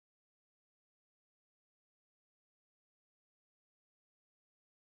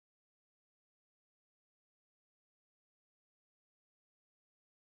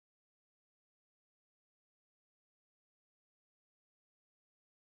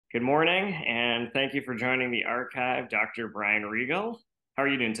Good morning, and thank you for joining the archive, Dr. Brian Regal. How are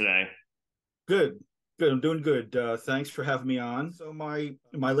you doing today? Good, good. I'm doing good. Thanks for having me on. So my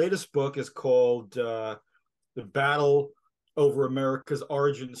latest book is called "The Battle Over America's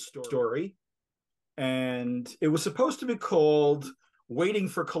Origin Story," and it was supposed to be called "Waiting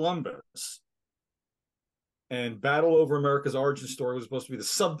for Columbus," and "Battle Over America's Origin Story" was supposed to be the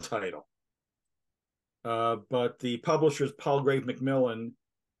subtitle. But the publishers, Palgrave Macmillan,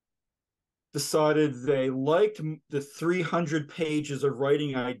 decided they liked the 300 pages of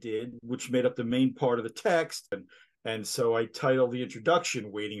writing I did, which made up the main part of the text. And so I titled the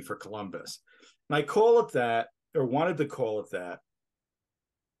introduction Waiting for Columbus. And I call it that, or wanted to call it that,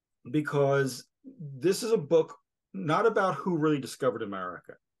 because this is a book not about who really discovered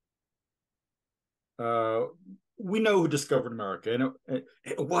America. Uh, we know who discovered America, and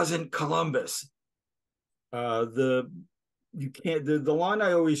it wasn't Columbus. The you can't the line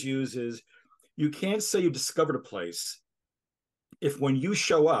I always use is you can't say you discovered a place if when you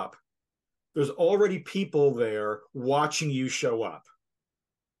show up, there's already people there watching you show up.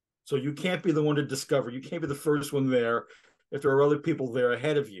 So you can't be the one to discover. You can't be the first one there if there are other people there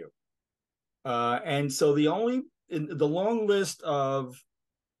ahead of you. And so in the long list of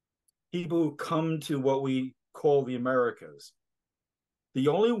people who come to what we call the Americas, the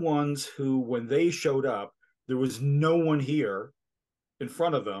only ones who, when they showed up, there was no one here in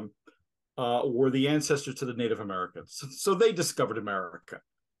front of them, were the ancestors to the Native Americans. So they discovered America.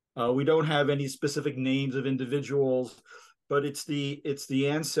 We don't have any specific names of individuals, but it's the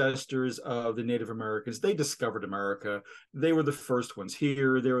ancestors of the Native Americans. They discovered America. They were the first ones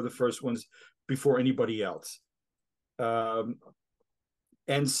here. They were the first ones before anybody else. Um,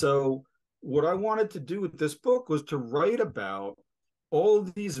 and so, what I wanted to do with this book was to write about all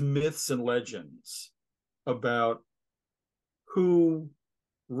of these myths and legends about who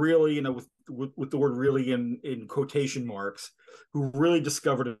really, with the word really in quotation marks, who really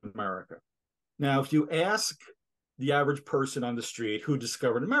discovered America. Now, if you ask the average person on the street who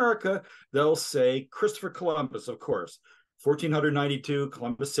discovered America, they'll say Christopher Columbus, of course. 1492,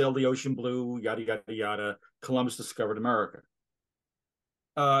 Columbus sailed the ocean blue, yada, yada, yada. Columbus discovered America.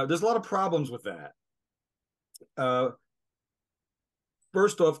 There's a lot of problems with that. Uh,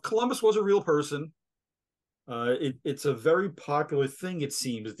 First off, Columbus was a real person. It's a very popular thing, it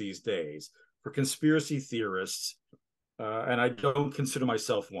seems, these days for conspiracy theorists, and I don't consider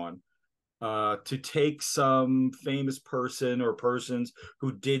myself one, to take some famous person or persons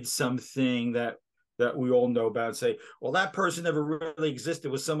who did something that we all know about and say, well, that person never really existed.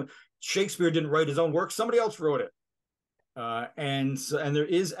 It was someone. Shakespeare didn't write his own work; somebody else wrote it. And there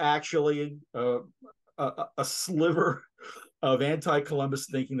is actually a sliver of anti-Columbus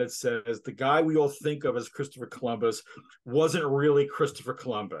thinking that says the guy we all think of as Christopher Columbus wasn't really Christopher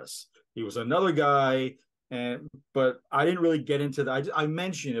Columbus. He was another guy, but I didn't really get into that. I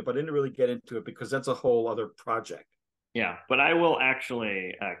mentioned it, but I didn't really get into it because that's a whole other project. Yeah, but I will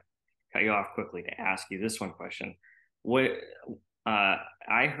actually cut you off quickly to ask you this one question. What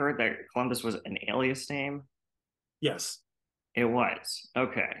I heard that Columbus was an alias name. Yes. It was.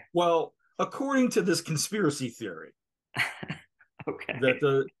 Okay. Well, according to this conspiracy theory, that Okay.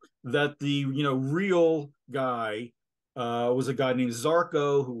 the real guy was a guy named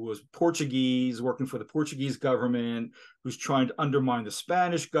Zarco, who was Portuguese, working for the Portuguese government, who's trying to undermine the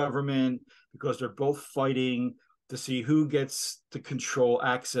Spanish government because they're both fighting to see who gets to control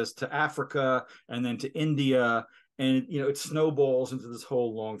access to Africa and then to India. And it snowballs into this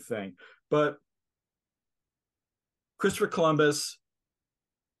whole long thing. But Christopher Columbus,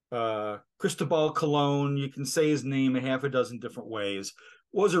 Cristobal Colon, you can say his name a half a dozen different ways,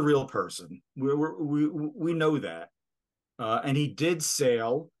 was a real person. We know that. And he did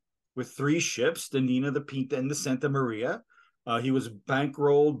sail with three ships, the Nina, the Pinta, and the Santa Maria. He was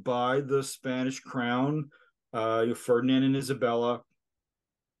bankrolled by the Spanish crown, Ferdinand and Isabella.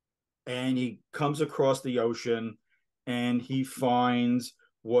 And he comes across the ocean and he finds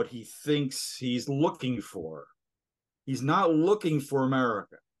what he thinks he's looking for. He's not looking for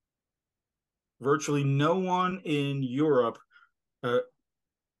America. Virtually no one in Europe, uh,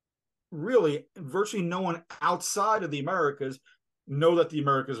 really, virtually no one outside of the Americas know that the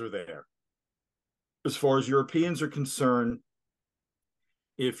Americas are there. As far as Europeans are concerned,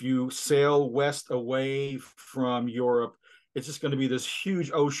 if you sail west away from Europe, it's just going to be this huge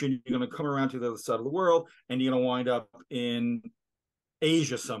ocean. You're going to come around to the other side of the world, and you're going to wind up in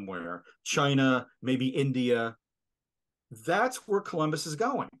Asia somewhere, China, maybe India. That's where Columbus is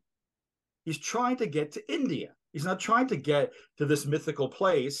going. He's trying to get to India. He's not trying to get to this mythical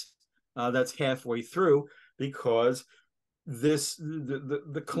place that's halfway through, because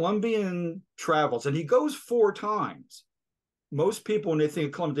the Colombian travels, and he goes 4 times. Most people, when they think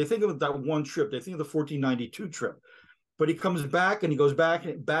of Columbus, they think of that one trip. They think of the 1492 trip, but he comes back and he goes back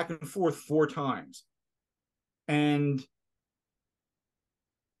and forth 4 times, and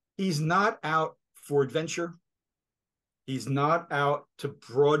he's not out for adventure. He's not out to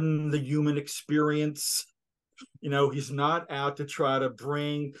broaden the human experience. He's not out to try to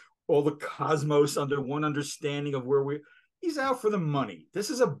bring all the cosmos under one understanding of where he's out for the money. This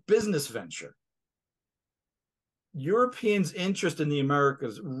is a business venture. Europeans' interest in the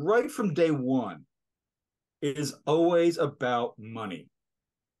Americas right from day one is always about money.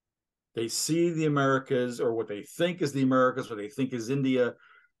 They see the Americas, or what they think is the Americas, what they think is India,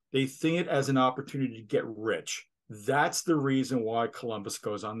 they think it as an opportunity to get rich. That's the reason why Columbus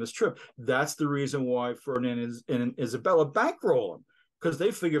goes on this trip. That's the reason why Ferdinand and Isabella bankroll him, because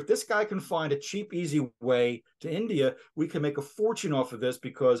they figure if this guy can find a cheap, easy way to India, we can make a fortune off of this,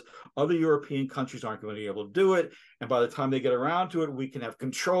 because other European countries aren't going to be able to do it. And by the time they get around to it, we can have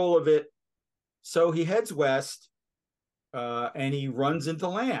control of it. So he heads west, and he runs into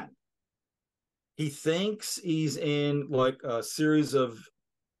land. He thinks he's in like a series of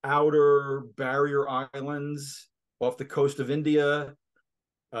outer barrier islands off the coast of India.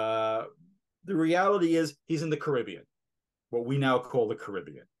 The reality is he's in the Caribbean, what we now call the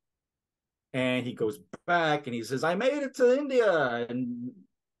Caribbean. And he goes back and he says, I made it to India.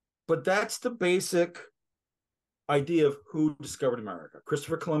 But that's the basic idea of who discovered America.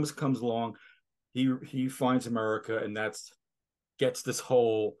 Christopher Columbus comes along, he finds America, and that's gets this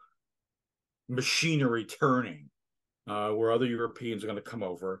whole machinery turning, where other Europeans are going to come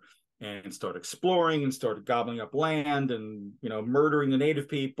over and start exploring and start gobbling up land and murdering the native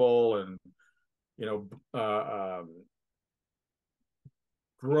people, and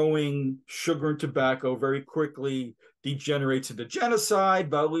growing sugar and tobacco very quickly degenerates into genocide.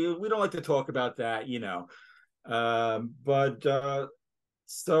 But we don't like to talk about that,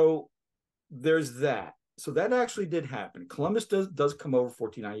 so there's that. So that actually did happen. Columbus does come over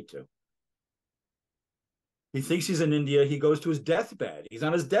 1492. He thinks he's in India. He goes to his deathbed. He's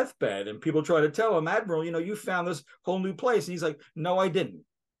on his deathbed, and people try to tell him, Admiral, you found this whole new place. And he's like, no, I didn't.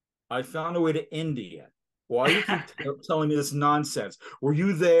 I found a way to India. Why do you keep telling me this nonsense? Were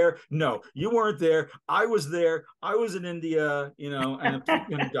you there? No, you weren't there. I was there. I was in India, and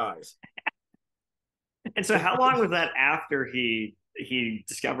he dies. And so how long was that after he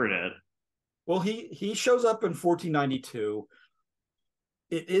discovered it? Well, he shows up in 1492.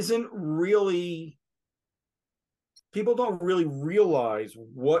 It isn't really, people don't really realize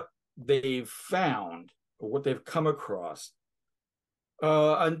what they've found or what they've come across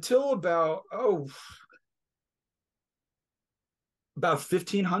until about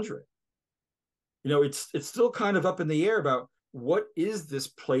 1500. It's still kind of up in the air about what is this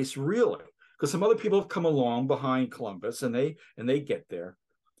place really, because some other people have come along behind Columbus, and they get there.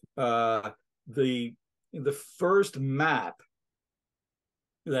 The first map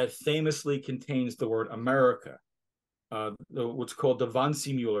that famously contains the word America, what's called the Van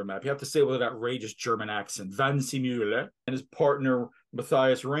Simuler map. You have to say it with an outrageous German accent. Van Simuler and his partner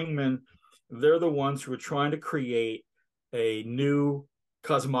Matthias Ringman, they're the ones who are trying to create a new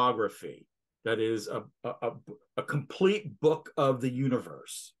cosmography that is a complete book of the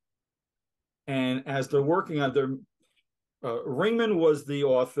universe. And as they're working on their, Ringman was the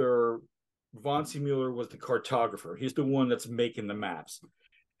author, von Simuler was the cartographer. He's the one that's making the maps.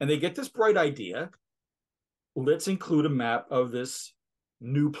 And they get this bright idea: let's include a map of this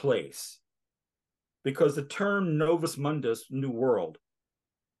new place. Because the term Novus Mundus, New World,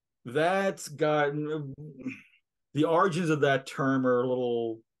 that's got, the origins of that term are a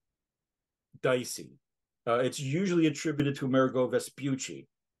little dicey. It's usually attributed to Amerigo Vespucci.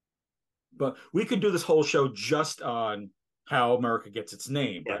 But we could do this whole show just on how America gets its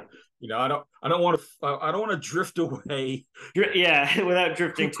name. But I don't want to drift away. Yeah, without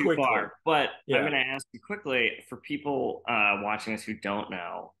drifting too far. But yeah. I'm going to ask you quickly, for people watching us who don't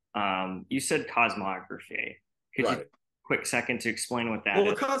know, you said cosmography. Could you quick second to explain what that is?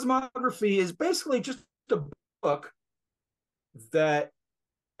 Well, cosmography is basically just a book that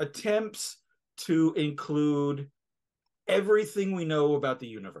attempts to include everything we know about the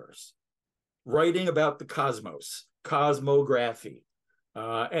universe, writing about the cosmos, cosmography.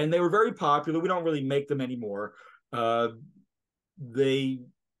 And they were very popular. We don't really make them anymore. The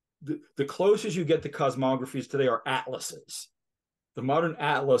closest you get to cosmographies today are atlases. The modern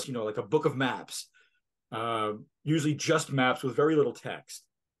atlas, like a book of maps, usually just maps with very little text.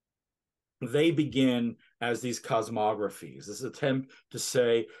 They begin as these cosmographies, this attempt to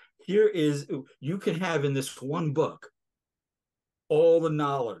say, you can have in this one book all the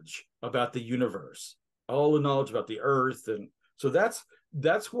knowledge about the universe, all the knowledge about the earth. And so that's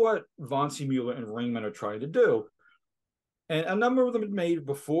what von Mueller and Ringman are trying to do. And a number of them have made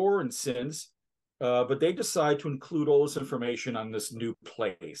before and since, but they decide to include all this information on this new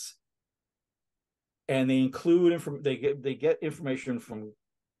place. And they include they get information from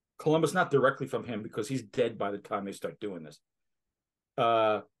Columbus, not directly from him because he's dead by the time they start doing this.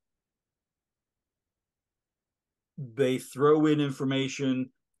 Uh, they throw in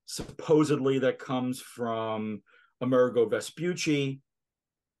information supposedly that comes from Amerigo Vespucci,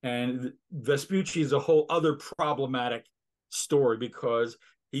 and Vespucci is a whole other problematic story because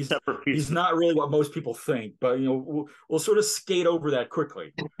Separate piece. he's not really what most people think. But we'll sort of skate over that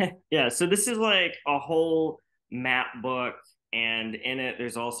quickly. Yeah, so this is like a whole map book, and in it,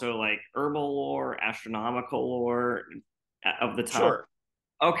 there's also like herbal lore, astronomical lore of the time. Sure.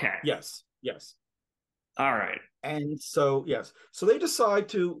 Okay. Yes. Yes. All right. And so yes, so they decide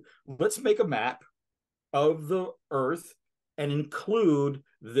to let's make a map of the Earth and include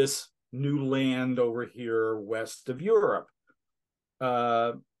this new land over here west of Europe.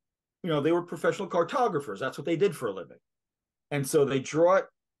 Uh, they were professional cartographers. That's what they did for a living. And so they draw it,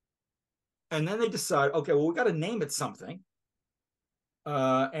 and then they decide, okay, well, we got to name it something.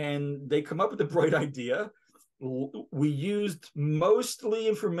 And they come up with a bright idea. We used mostly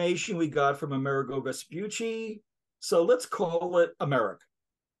information we got from Amerigo Vespucci, so let's call it America.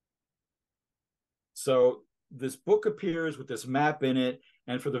 So this book appears with this map in it,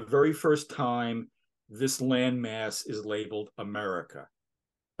 and for the very first time, this landmass is labeled America.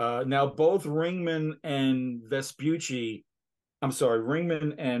 Now, both Ringman and Vespucci, I'm sorry,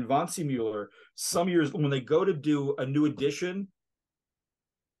 Ringman and von Mueller, some years when they go to do a new edition,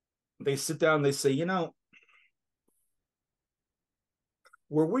 they sit down and they say,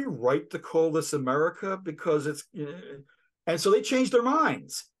 were we right to call this America? Because and so they changed their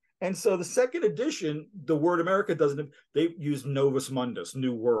minds. And so the second edition, the word America doesn't, they use Novus Mundus,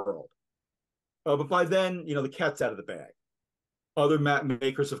 New World. But by then, the cat's out of the bag. Other map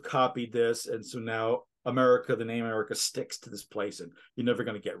makers have copied this. And so now America, the name America sticks to this place and you're never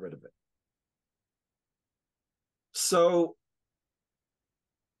going to get rid of it. So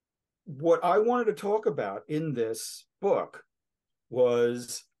what I wanted to talk about in this book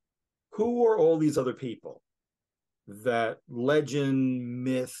was who are all these other people that legend,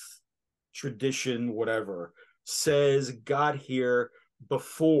 myth, tradition, whatever, says got here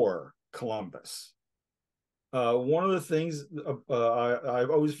before Columbus. One of the things I've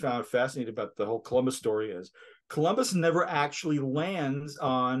always found fascinating about the whole Columbus story is Columbus never actually lands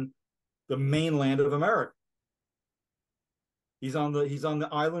on the mainland of America. He's on the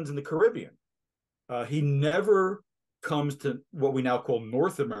islands in the Caribbean. He never comes to what we now call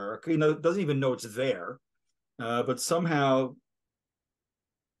North America. Doesn't even know it's there, but somehow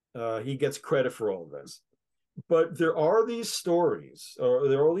he gets credit for all of this. But there are these stories, or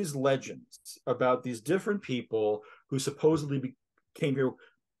there are all these legends about these different people who supposedly came here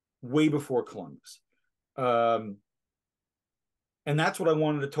way before Columbus. And that's what I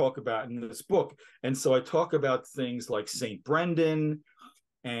wanted to talk about in this book. And so I talk about things like St. Brendan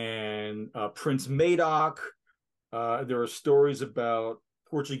and Prince Madoc. There are stories about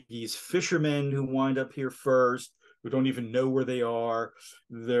Portuguese fishermen who wind up here first, who don't even know where they are.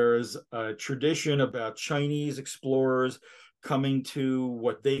 There's a tradition about Chinese explorers coming to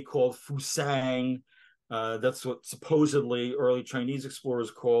what they called Fusang. That's what supposedly early Chinese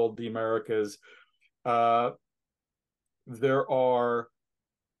explorers called the Americas. There are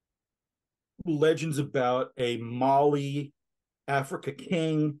legends about a Mali Africa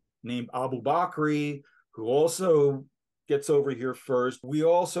king named Abu Bakri, who also gets over here first. We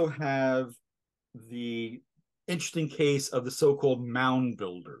also have the interesting case of the so-called mound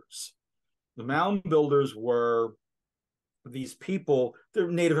builders. The mound builders were these people, they're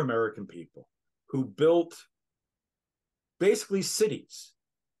Native American people, who built basically cities.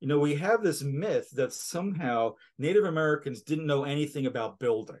 We have this myth that somehow Native Americans didn't know anything about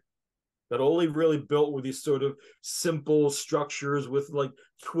building, that all they really built were these sort of simple structures with like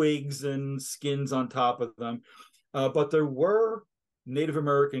twigs and skins on top of them. But there were Native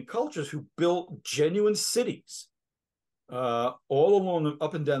American cultures who built genuine cities all along,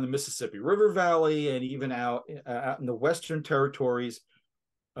 up and down the Mississippi River Valley, and even out in the Western territories,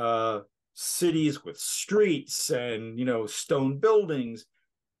 cities with streets and stone buildings.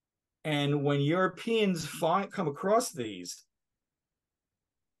 And when Europeans come across these,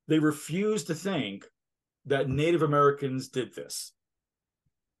 they refuse to think that Native Americans did this.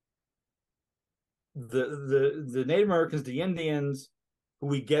 The Native Americans, the Indians, who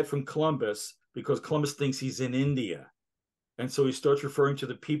we get from Columbus, because Columbus thinks he's in India. And so he starts referring to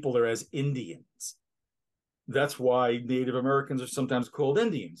the people there as Indians. That's why Native Americans are sometimes called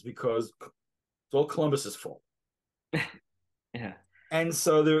Indians, because it's all Columbus's fault. Yeah. And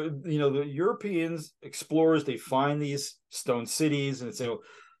so the Europeans, explorers, they find these stone cities and say, oh,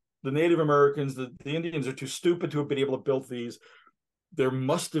 the Native Americans, the Indians are too stupid to have been able to build these. There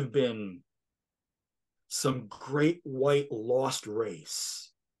must have been some great white lost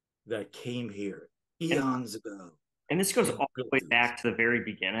race that came here And eons ago and this goes and all built the way these. back to the very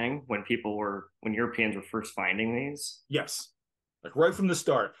beginning when Europeans were first finding these. Yes, like right from the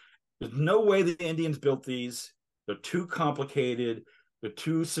start. There's no way the Indians built these. They're too complicated. They're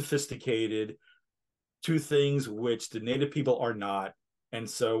too sophisticated. Two things which the native people are not. And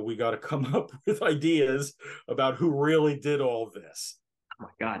so we got to come up with ideas about who really did all this. Oh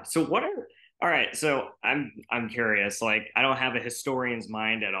my God. So what are all right, so I'm curious. Like I don't have a historian's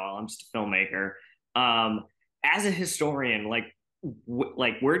mind at all. I'm just a filmmaker. Um, as a historian, like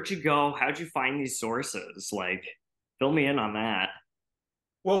where'd you go? How'd you find these sources? Like fill me in on that.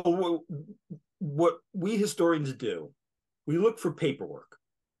 Well, what we historians do, we look for paperwork.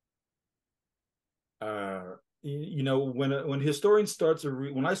 When historian starts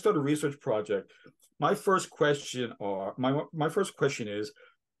when I start a research project, my first question is,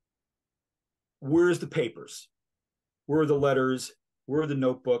 where's the papers? Where are the letters? Where are the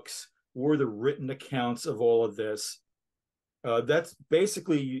notebooks? Where are the written accounts of all of this? That's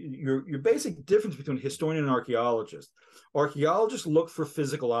basically your basic difference between historian and archaeologist. Archaeologists look for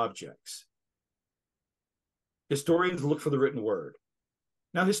physical objects. Historians look for the written word.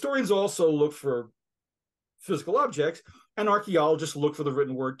 Now, historians also look for physical objects, and archaeologists look for the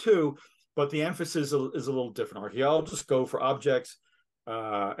written word too, but the emphasis is a little different. Archaeologists go for objects,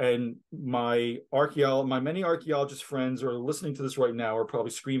 and my many archaeologist friends are listening to this right now are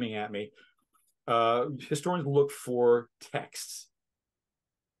probably screaming at me. Historians look for texts.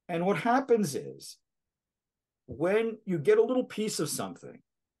 And what happens is when you get a little piece of something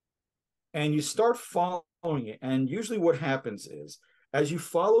and you start following it, and usually what happens is as you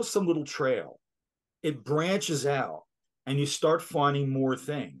follow some little trail, it branches out and you start finding more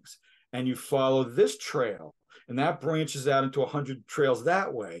things. And you follow this trail and that branches out into 100 trails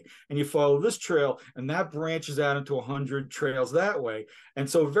that way. And you follow this trail and that branches out into 100 trails that way. And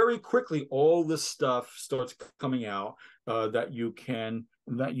so very quickly, all this stuff starts coming out that you can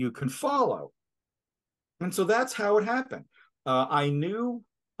follow. And so that's how it happened. I knew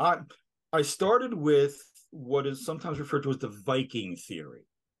I started with what is sometimes referred to as the Viking theory.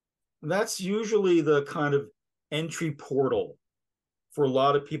 That's usually the kind of entry portal for a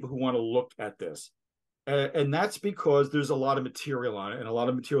lot of people who want to look at this. And that's because there's a lot of material on it and a lot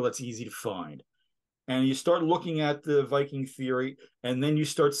of material that's easy to find. And you start looking at the Viking theory, and then you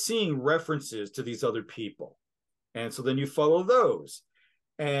start seeing references to these other people. And so then you follow those.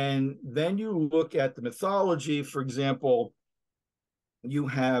 And then you look at the mythology. For example, you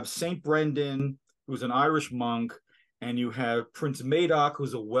have Saint Brendan, who's an Irish monk, and you have Prince Madoc,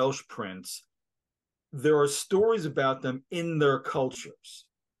 who's a Welsh prince. There are stories about them in their cultures.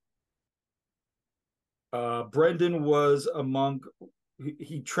 Brendan was a monk.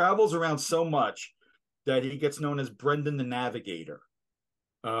 He travels around so much that he gets known as Brendan the Navigator.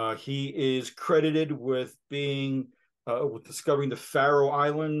 He is credited with with discovering the Faroe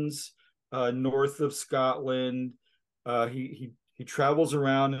Islands north of Scotland. He travels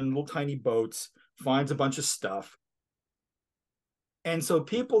around in little tiny boats, finds a bunch of stuff, and so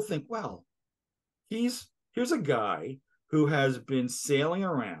people think, well, here's a guy who has been sailing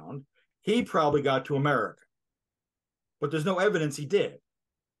around. He probably got to America, but there's no evidence he did.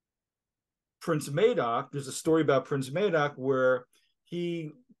 Prince Madoc, there's a story about Prince Madoc where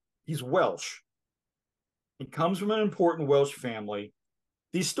he's Welsh. He comes from an important Welsh family.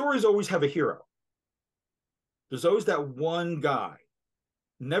 These stories always have a hero. There's always that one guy,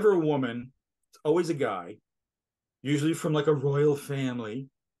 never a woman. It's always a guy, usually from like a royal family,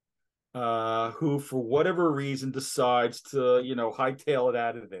 who, for whatever reason, decides to, hightail it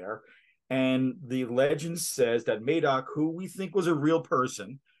out of there. And the legend says that Madoc, who we think was a real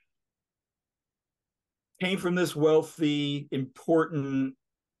person, came from this wealthy, important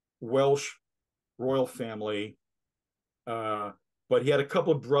Welsh royal family, but he had a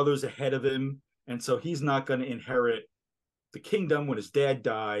couple of brothers ahead of him, and so he's not going to inherit the kingdom when his dad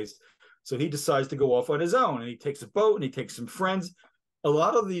dies. So he decides to go off on his own, and he takes a boat and he takes some friends. A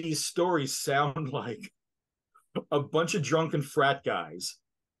lot of these stories sound like a bunch of drunken frat guys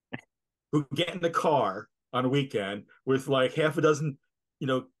who get in the car on a weekend with like half a dozen,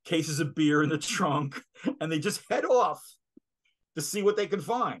 cases of beer in the trunk, and they just head off to see what they can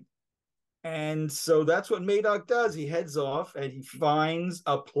find. And so that's what Madoc does. He heads off and he finds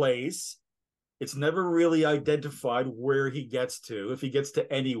a place. It's never really identified where he gets to, if he gets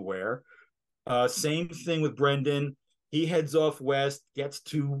to anywhere. Same thing with Brendan. He heads off west, gets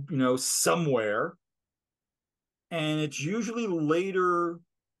to, somewhere. And it's usually later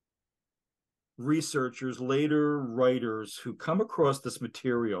researchers, later writers who come across this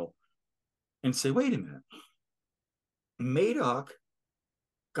material and say, wait a minute, Madoc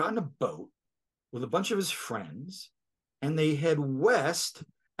got in a boat with a bunch of his friends and they head west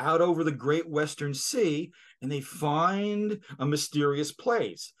out over the Great Western Sea and they find a mysterious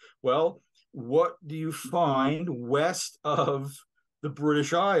place. Well, what do you find west of the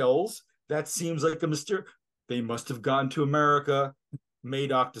British Isles? That seems like a mystery. They must have gone to America.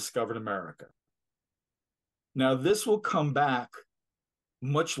 Madoc discovered America. Now, this will come back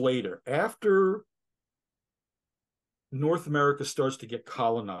much later after North America starts to get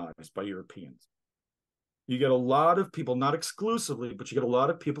colonized by Europeans. You get a lot of people, not exclusively, but you get a lot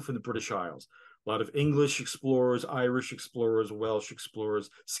of people from the British Isles, a lot of English explorers, Irish explorers, Welsh explorers,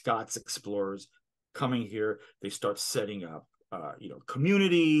 Scots explorers coming here. They start setting up,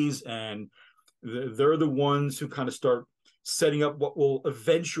 communities, and they're the ones who kind of start setting up what will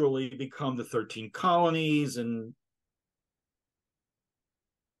eventually become the 13 colonies. And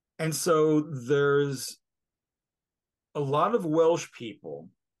so there's a lot of Welsh people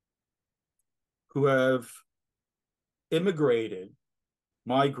who have migrated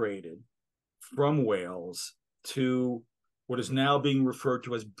from Wales to what is now being referred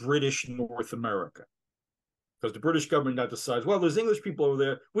to as British North America. Because the British government now decides, well, there's English people over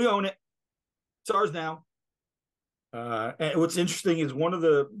there. We own it. It's ours now. And what's interesting is one of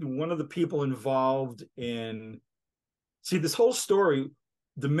the people involved in this whole story.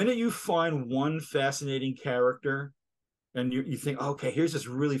 The minute you find one fascinating character, and you think, okay, here's this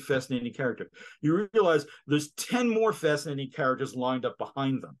really fascinating character, you realize there's 10 more fascinating characters lined up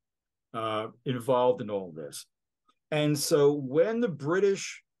behind them, involved in all this. And so when the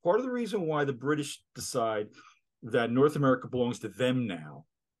British, part of the reason why the British decide that North America belongs to them now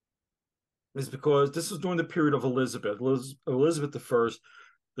is because this was during the period of Elizabeth I,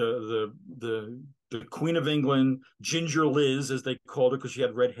 the Queen of England, Ginger Liz, as they called her, because she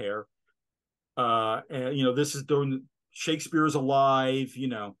had red hair. And this is during Shakespeare is alive,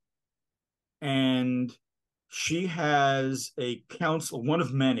 and she has a counsel, one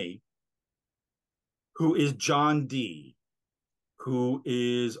of many, who is John Dee, who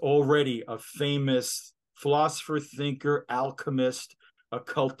is already a famous philosopher, thinker, alchemist,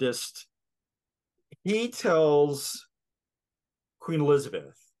 occultist. He tells Queen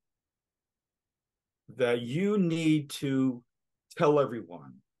Elizabeth that you need to tell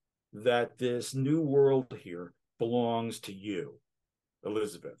everyone that this new world here belongs to you,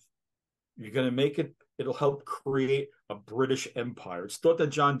 Elizabeth. You're going to make it, it'll help create a British Empire. It's thought that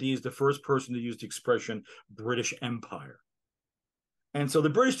John Dee is the first person to use the expression British Empire. And so the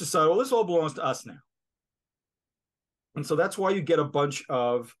British decide, well, this all belongs to us now. And so that's why you get a bunch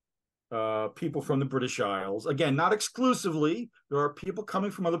of people from the British Isles. Again, not exclusively. There are people coming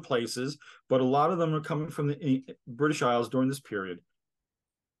from other places, but a lot of them are coming from the British Isles during this period.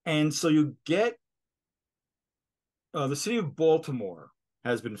 And so you get the city of Baltimore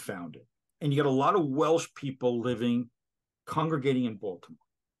has been founded, and you get a lot of Welsh people congregating in Baltimore.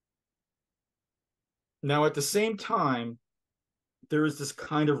 Now, at the same time, there is this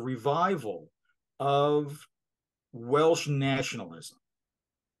kind of revival of Welsh nationalism.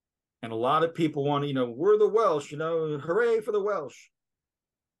 And a lot of people want to, we're the Welsh, hooray for the Welsh.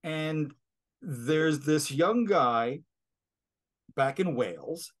 And there's this young guy back in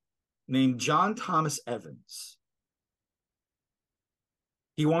Wales named John Thomas Evans.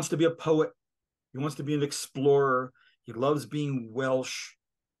 He wants to be a poet. He wants to be an explorer. He loves being Welsh.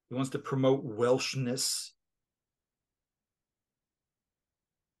 He wants to promote Welshness.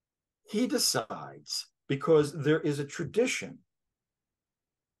 He decides, because there is a tradition,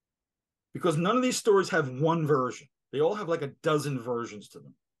 because none of these stories have one version. They all have like a dozen versions to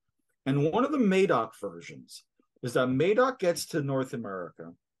them. And one of the Madoc versions is that Madoc gets to North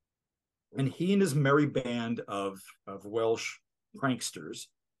America, and he and his merry band of Welsh pranksters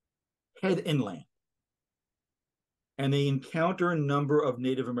head inland. And they encounter a number of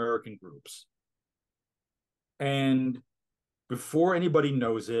Native American groups. And before anybody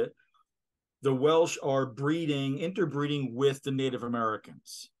knows it, the Welsh are interbreeding with the Native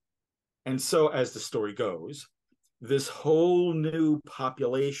Americans. And so, as the story goes, this whole new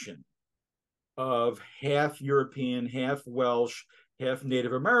population of half European, half Welsh, half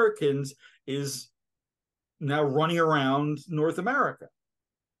Native Americans is now running around North America.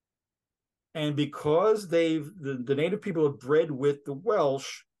 And because the native people have bred with the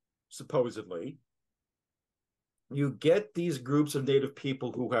Welsh, supposedly, you get these groups of native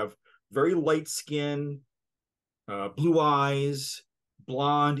people who have very light skin, blue eyes,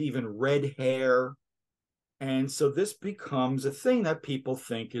 blonde, even red hair. And so this becomes a thing that people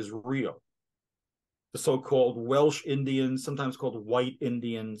think is real. The so-called Welsh Indians, sometimes called white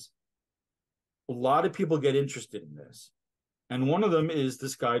Indians. A lot of people get interested in this. And one of them is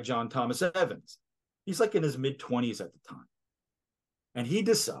this guy, John Thomas Evans. He's like in his mid-20s at the time. And he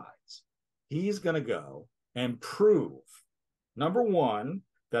decides he's going to go and prove, number one,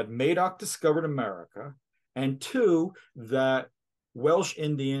 that Madoc discovered America, and two, that Welsh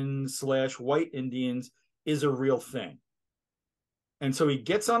Indians / white Indians is a real thing. And so he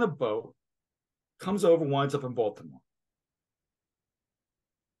gets on a boat, comes over, winds up in Baltimore.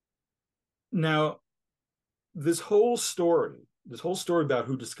 Now, this whole story about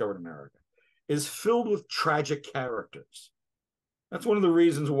who discovered America is filled with tragic characters. That's one of the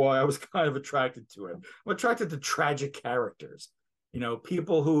reasons why I was kind of attracted to it. I'm attracted to tragic characters.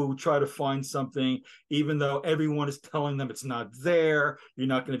 People who try to find something, even though everyone is telling them it's not there, you're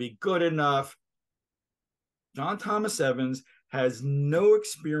not going to be good enough. John Thomas Evans has no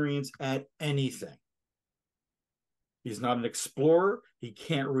experience at anything. He's not an explorer. He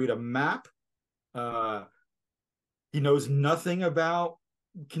can't read a map. He knows nothing about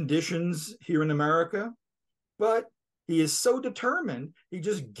conditions here in America, but he is so determined, he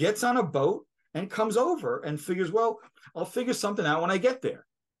just gets on a boat and comes over and figures, well, I'll figure something out when I get there.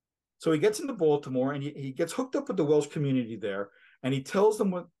 So he gets into Baltimore and he gets hooked up with the Welsh community there, and he tells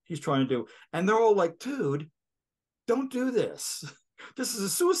them what he's trying to do. And they're all like, dude, don't do this. This is a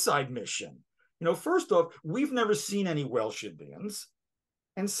suicide mission. First off, we've never seen any Welsh Indians.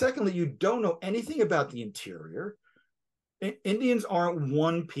 And secondly, you don't know anything about the interior. Indians aren't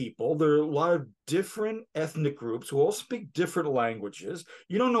one people. There are a lot of different ethnic groups who all speak different languages.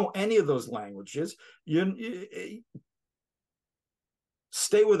 You don't know any of those languages. You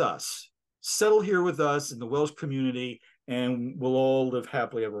stay with us, settle here with us in the Welsh community, and we'll all live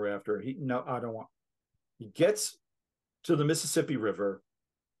happily ever after. No, I don't want. He gets to the Mississippi River,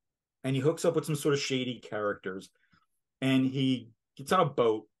 and he hooks up with some sort of shady characters, and he gets on a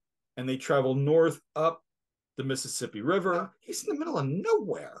boat, and they travel north up the Mississippi River. He's in the middle of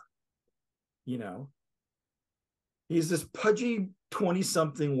nowhere. He's this pudgy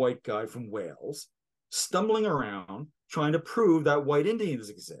 20-something white guy from Wales, stumbling around, trying to prove that white Indians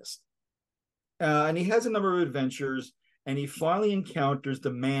exist. And he has a number of adventures, and he finally encounters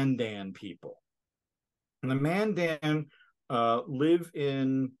the Mandan people. And the Mandan live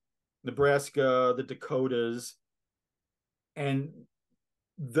in Nebraska, the Dakotas, and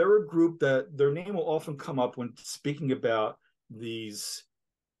they're a group that their name will often come up when speaking about these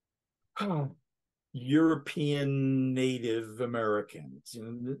European Native Americans,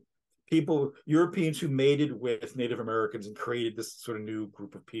 Europeans who mated with Native Americans and created this sort of new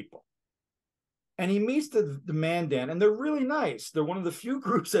group of people. And he meets the Mandan, and they're really nice. They're one of the few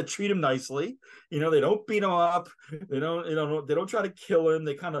groups that treat him nicely. They don't beat him up. They don't try to kill him.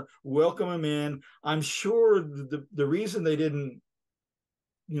 They kind of welcome him in. I'm sure the reason they didn't,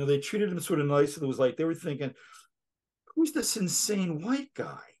 they treated him sort of nicely was like they were thinking, who's this insane white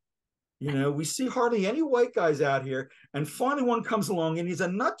guy? We see hardly any white guys out here, and finally one comes along and he's a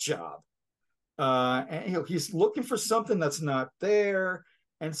nut job. And he's looking for something that's not there.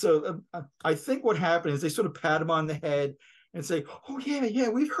 And so I think what happened is they sort of pat him on the head and say, "Oh yeah,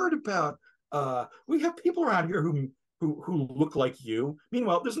 we've heard about. We have people around here who look like you.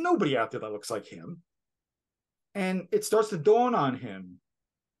 Meanwhile, there's nobody out there that looks like him." And it starts to dawn on him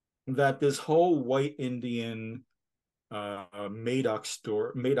that this whole white Indian Madoc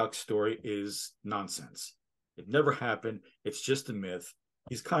story is nonsense. It never happened. It's just a myth.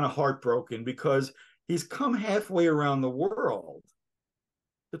 He's kind of heartbroken because he's come halfway around the world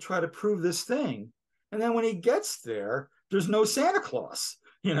to try to prove this thing. And then when he gets there, there's no Santa Claus,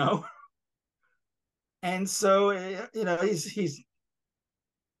 And so, he's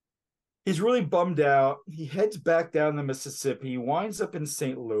really bummed out. He heads back down the Mississippi. He winds up in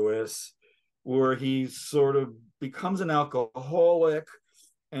St. Louis, where he sort of becomes an alcoholic.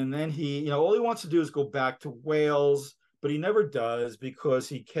 And then all he wants to do is go back to Wales, but he never does because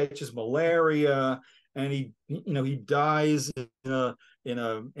he catches malaria, and he dies in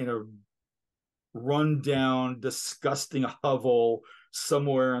a rundown, disgusting hovel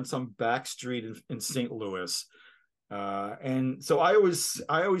somewhere on some back street in St. Louis. And so I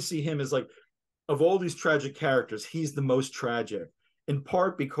always see him as, like, of all these tragic characters, he's the most tragic, in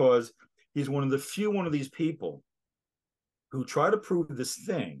part because he's one of these people who try to prove this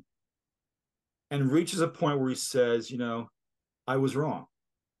thing, and reaches a point where he says, I was wrong.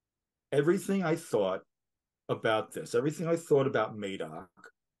 Everything I thought about this, everything I thought about Madoc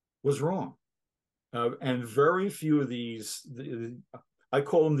was wrong. And very few of these, I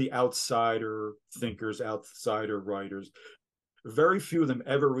call them the outsider thinkers, outsider writers. Very few of them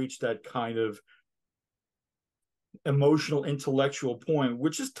ever reach that kind of emotional, intellectual point,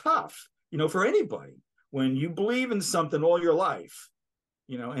 which is tough, for anybody. When you believe in something all your life,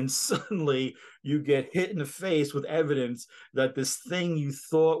 and suddenly you get hit in the face with evidence that this thing you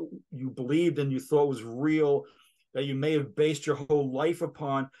thought you believed and you thought was real, that you may have based your whole life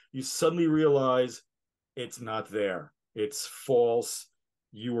upon, you suddenly realize it's not there. It's false.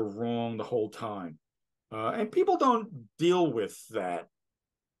 You were wrong the whole time. And people don't deal with that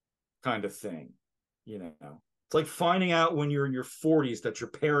kind of thing, It's like finding out when you're in your 40s that your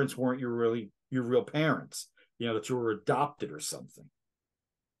parents weren't your real parents, that you were adopted or something.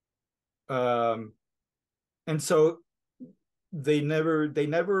 And so he never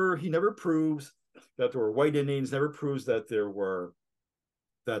proves that there were white Indians, never proves that there were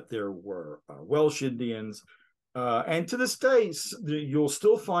Welsh Indians. And to this day, you'll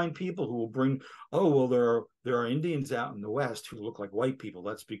still find people who will bring, oh, well, there are Indians out in the West who look like white people.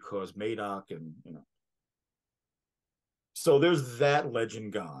 That's because Madoc and, So there's that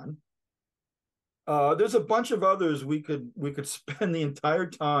legend gone. There's a bunch of others we could spend the entire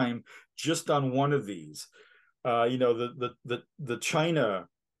time just on one of these. The China,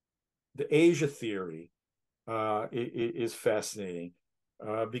 the Asia theory is fascinating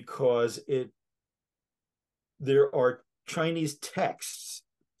because there are Chinese texts.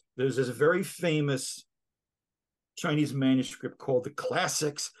 There's this very famous Chinese manuscript called the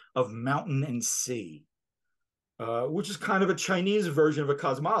Classics of Mountain and Sea, which is kind of a Chinese version of a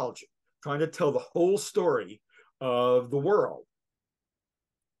cosmology, trying to tell the whole story of the world.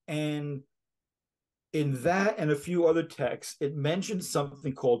 And in that and a few other texts, it mentions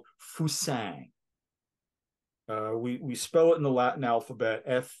something called Fusang. We spell it in the Latin alphabet,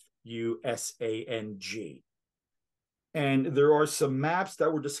 Fusang. And there are some maps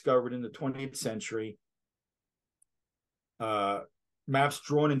that were discovered in the 20th century, maps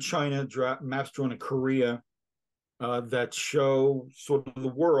drawn in China, maps drawn in Korea, that show sort of the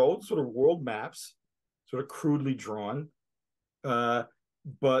world, sort of world maps, sort of crudely drawn.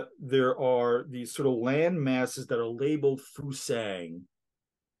 But there are these sort of land masses that are labeled Fusang,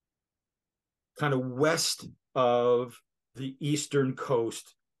 kind of west of the eastern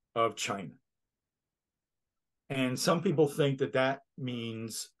coast of China. And some people think that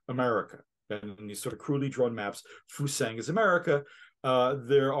means America. And in these sort of crudely drawn maps, Fusang is America.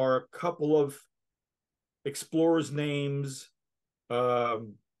 There are a couple of explorers' names,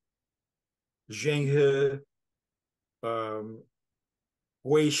 Zheng He,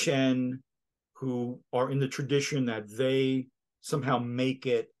 Wei Shen, who are in the tradition that they somehow make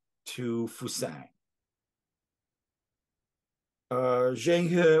it to Fusang. Zheng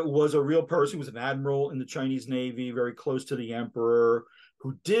He was a real person, was an admiral in the Chinese Navy, very close to the emperor,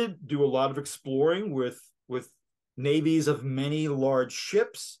 who did do a lot of exploring with navies of many large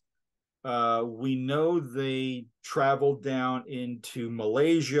ships. We know they traveled down into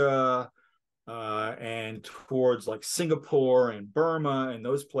Malaysia and towards like Singapore and Burma and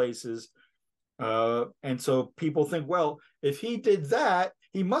those places. And so people think, well, if he did that,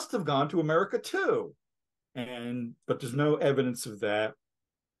 he must have gone to America too. But there's no evidence of that.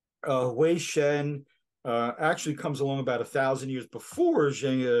 Wei Shen actually comes along about 1,000 years before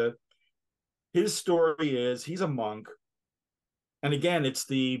Zheng. His story is he's a monk. And again, it's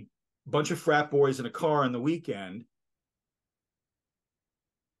the bunch of frat boys in a car on the weekend.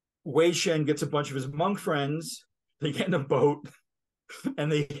 Wei Shen gets a bunch of his monk friends. They get in a boat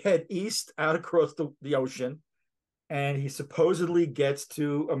and they head east out across the ocean. And he supposedly gets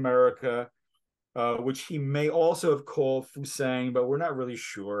to America, which he may also have called Fusang, but we're not really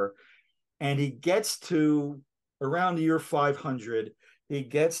sure. And he gets to, around the year 500, he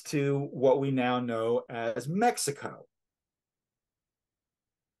gets to what we now know as Mexico.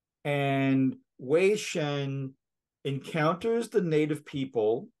 And Wei Shen encounters the native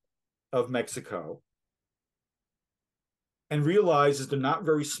people of Mexico and realizes they're not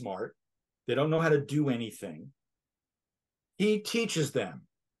very smart. They don't know how to do anything. He teaches them.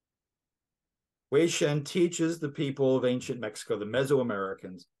 Wei Shen teaches the people of ancient Mexico, the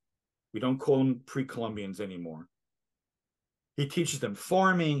Mesoamericans. We don't call them pre-Columbians anymore. He teaches them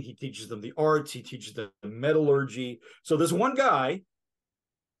farming. He teaches them the arts. He teaches them metallurgy. So this one guy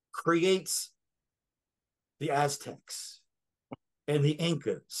creates the Aztecs and the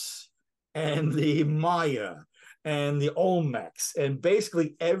Incas and the Maya and the Olmecs and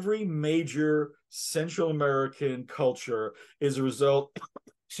basically every major Central American culture is a result,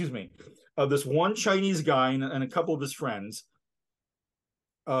 excuse me, of this one Chinese guy and a couple of his friends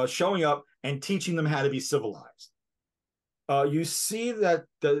showing up and teaching them how to be civilized. You see that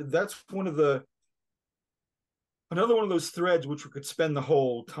that's another one of those threads which we could spend the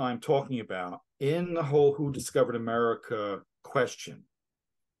whole time talking about in the whole who discovered America question.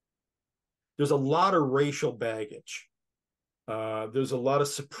 There's a lot of racial baggage. There's a lot of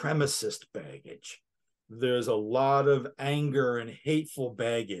supremacist baggage. There's a lot of anger and hateful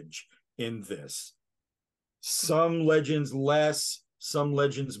baggage in this. Some legends less, some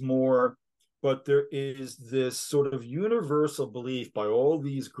legends more, but there is this sort of universal belief by all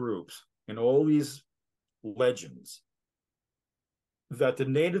these groups and all these legends that the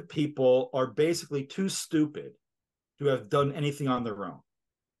native people are basically too stupid to have done anything on their own.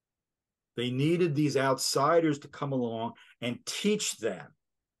 They needed these outsiders to come along and teach them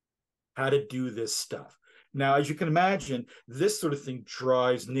how to do this stuff. Now, as you can imagine, this sort of thing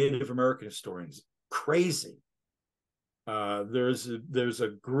drives Native American historians crazy. There's a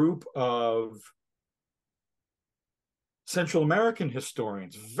group of Central American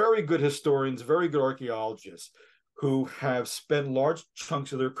historians, very good historians, very good archaeologists, who have spent large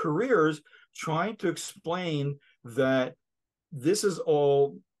chunks of their careers trying to explain that this is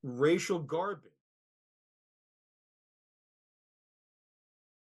all racial garbage.